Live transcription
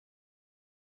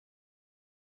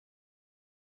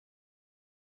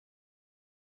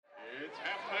It's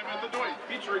halftime at the Dwight,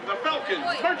 featuring the Falcon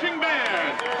Marching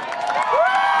Band.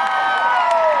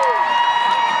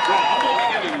 From humble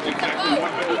beginnings exactly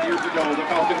 100 years ago, the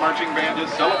Falcon Marching Band is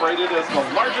celebrated as the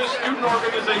largest student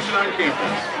organization on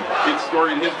campus. Its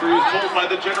storied history is told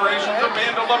by the generations of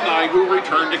band alumni who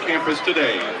return to campus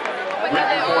today.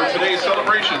 Written for today's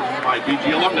celebration by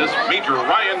BG alumnus Major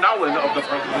Ryan Nowlin of the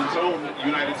President's own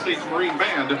United States Marine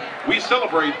Band, we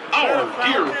celebrate our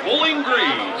dear Bowling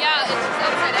Green. Yeah, it's just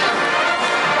upside down.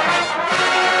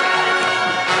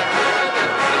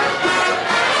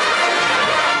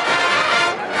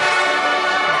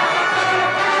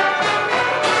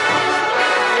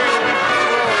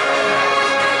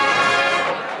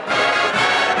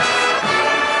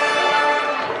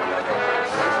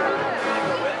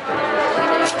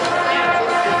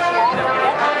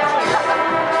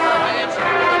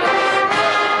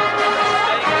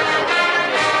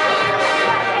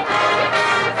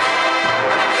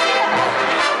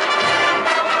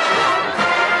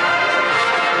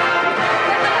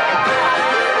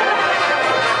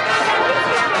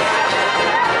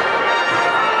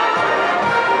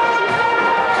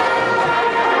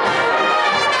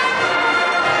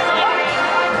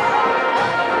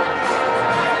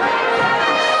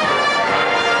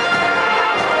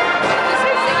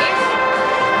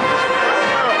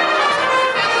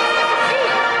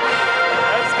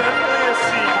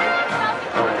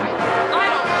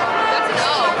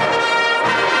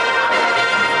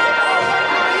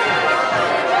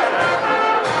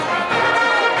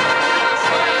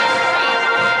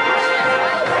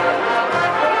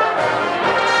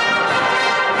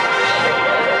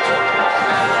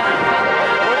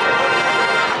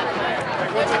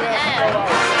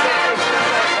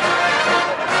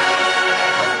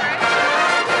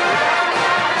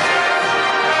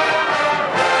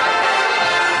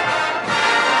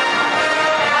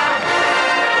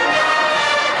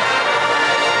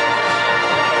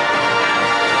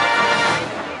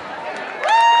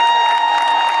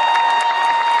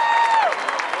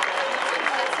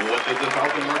 What did the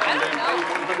Falcon Marching Band play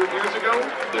 100 years ago?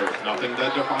 There's nothing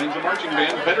that defines a marching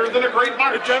band better than a great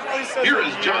march. Here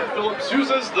is John Philip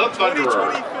Sousa's The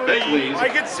Thunderer, Begley's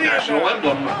national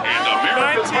emblem, and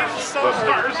America's march, the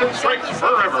Stars and Stripes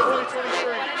Forever.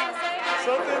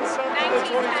 Something the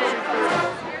 2023.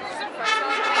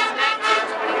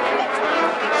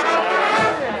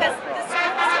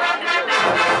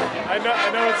 I know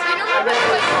it's 2023,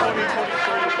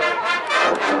 but...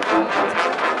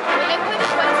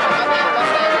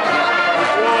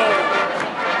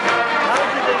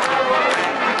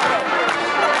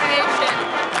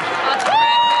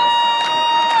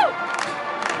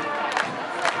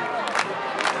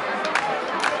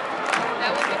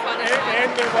 And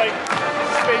they're like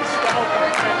spaced out.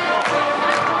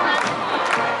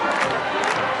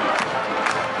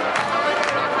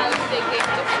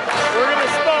 We're gonna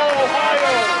spell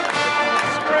Ohio.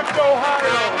 Script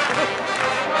Ohio.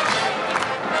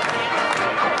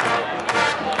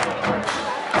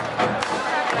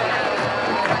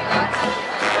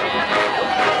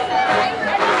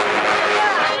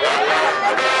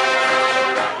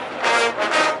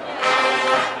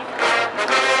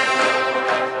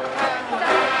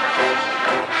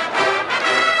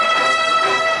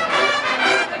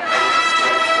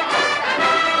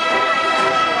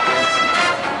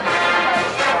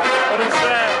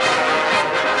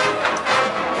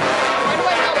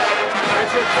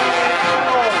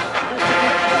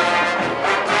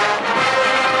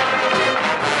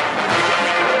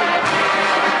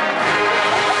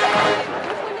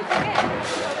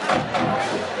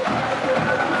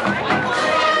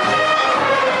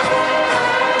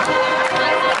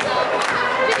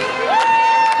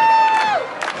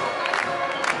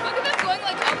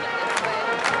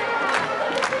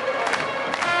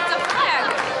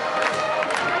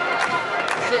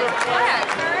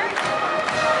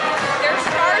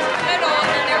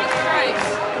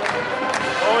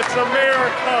 It's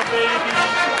America, baby.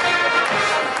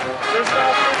 There's no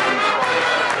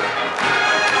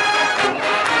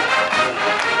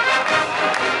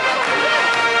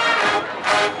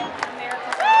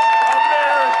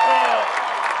America.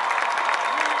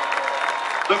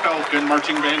 The Falcon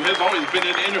Marching Band has always been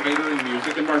an innovator in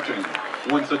music and marching.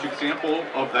 One such example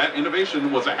of that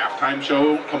innovation was a halftime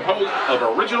show composed of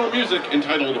original music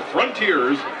entitled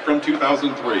Frontiers from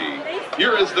 2003.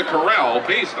 Here is the chorale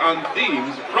based on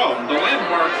themes from the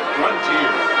landmark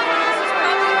Frontiers.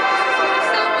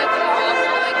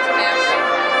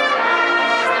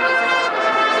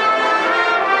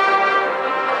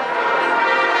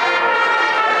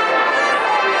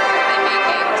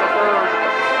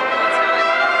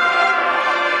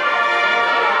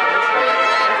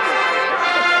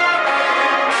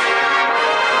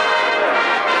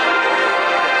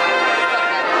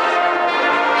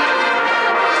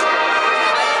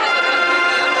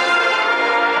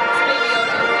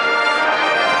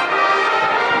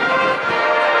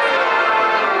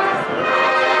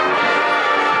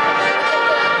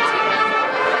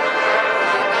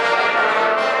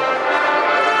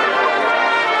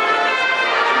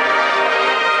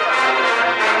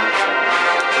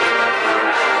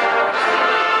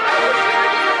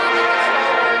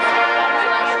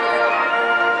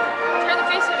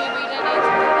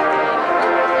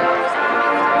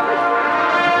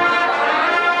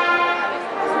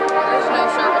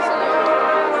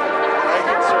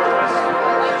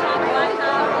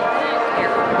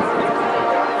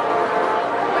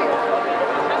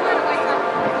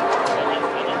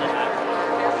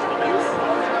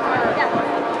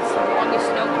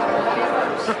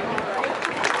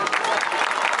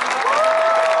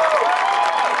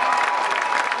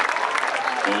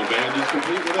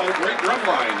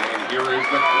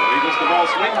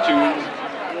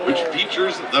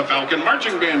 features the Falcon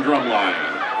Marching Band drum line.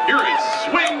 Here is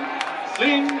Swing,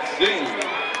 Sing, Sing.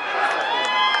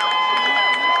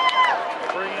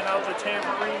 Bringing out the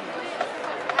tambourine.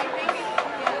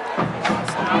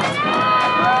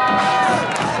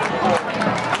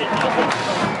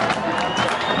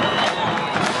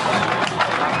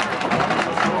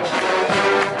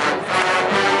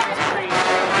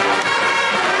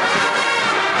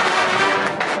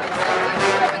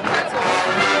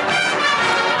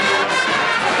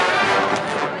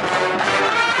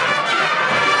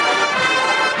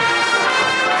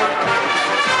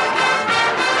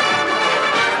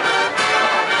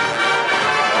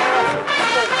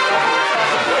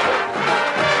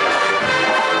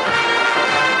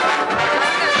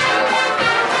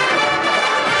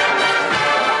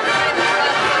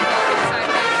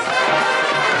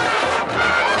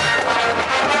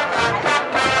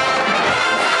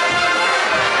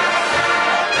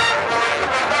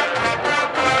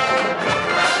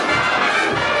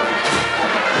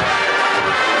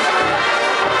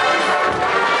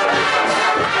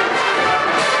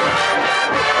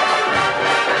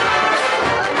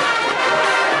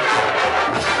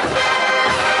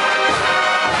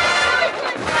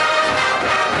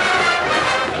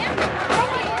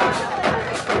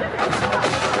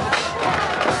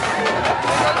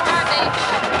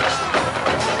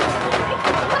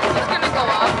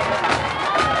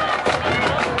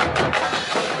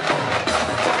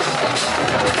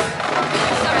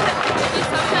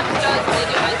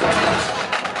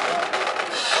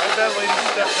 That lady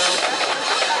stepped out.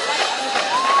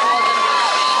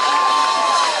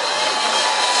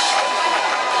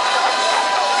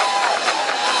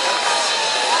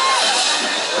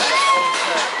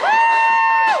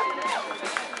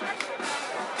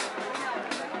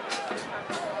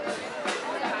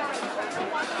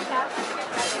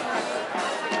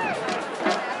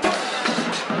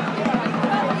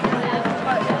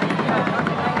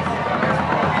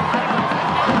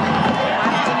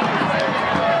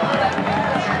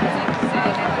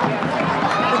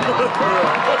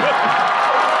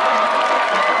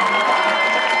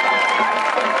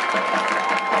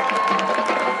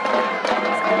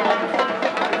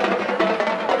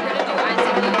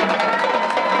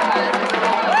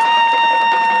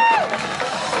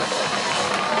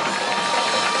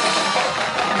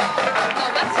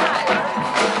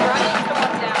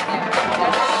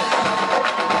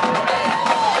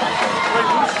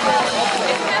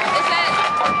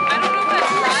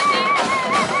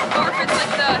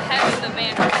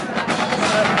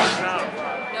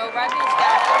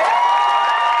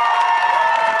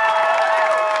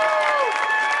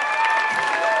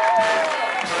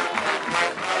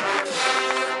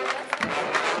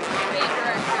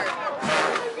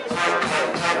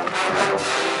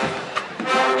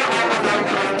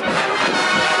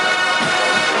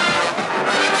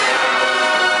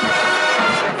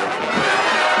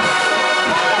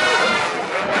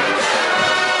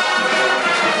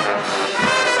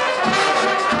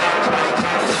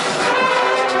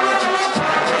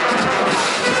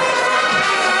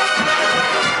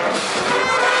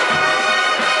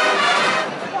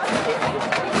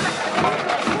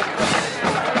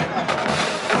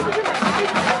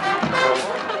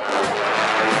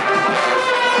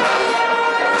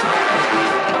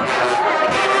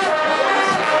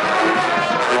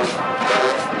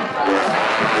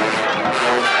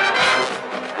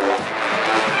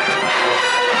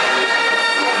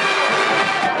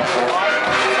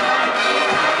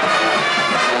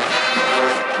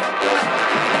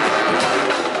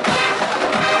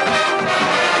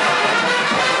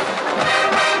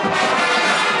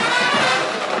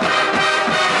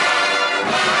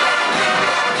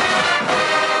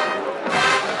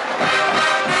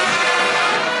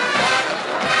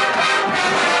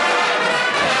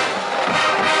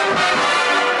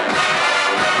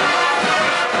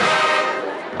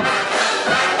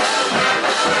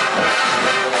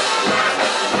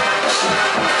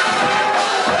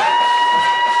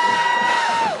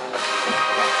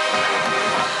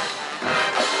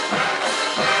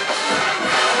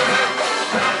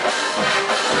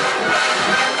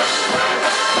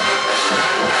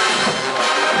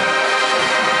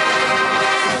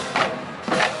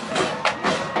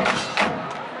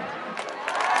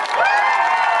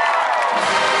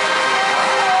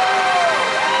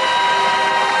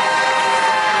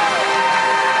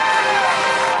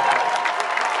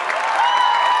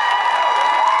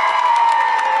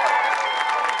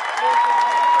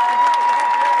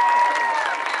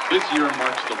 This year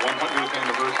marks the 100th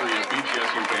anniversary of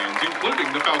BGSU bands,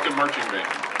 including the Falcon Marching Band.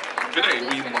 Today,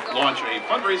 we launch a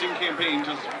fundraising campaign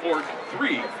to support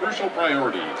 3 crucial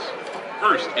priorities.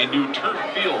 First, a new turf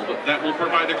field that will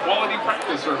provide a quality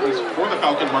practice surface for the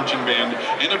Falcon Marching Band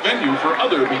and a venue for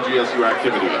other BGSU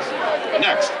activities.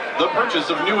 Next, the purchase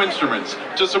of new instruments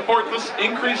to support the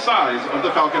increased size of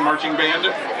the Falcon Marching Band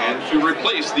and to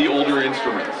replace the older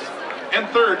instruments. And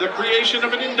third, the creation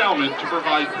of an endowment to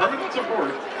provide permanent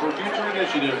support for future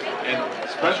initiatives and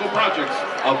special projects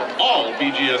of all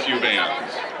BGSU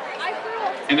bands.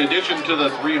 In addition to the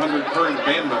 300 current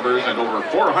band members and over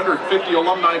 450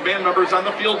 alumni band members on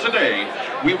the field today,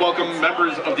 we welcome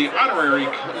members of the Honorary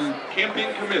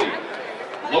Camping Committee,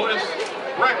 Lotus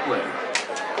Brecklin,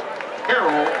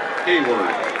 Carol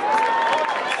Hayward,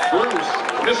 Bruce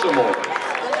Missamore,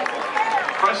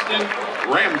 Preston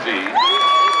Ramsey,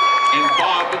 and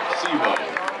Bob Sivo.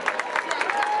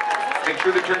 Make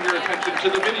sure to turn your attention to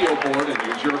the video board and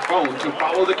use your phone to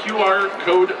follow the QR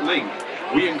code link.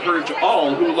 We encourage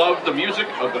all who love the music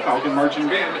of the Falcon Marching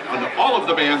Band and all of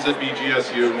the bands at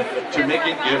BGSU to make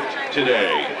a gift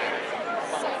today.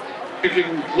 To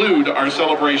conclude our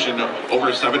celebration,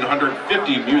 over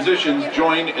 750 musicians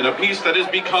join in a piece that has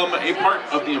become a part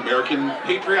of the American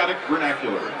patriotic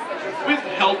vernacular, with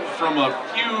help from a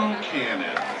few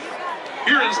cannons.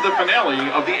 Here is the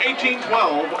finale of the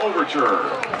 1812 Overture.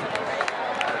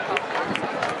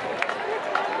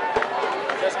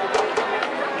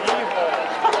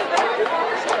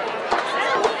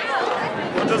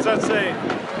 What does that say?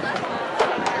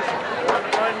 One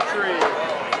country.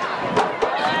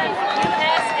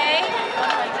 USA?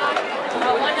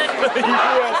 100.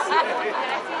 USA.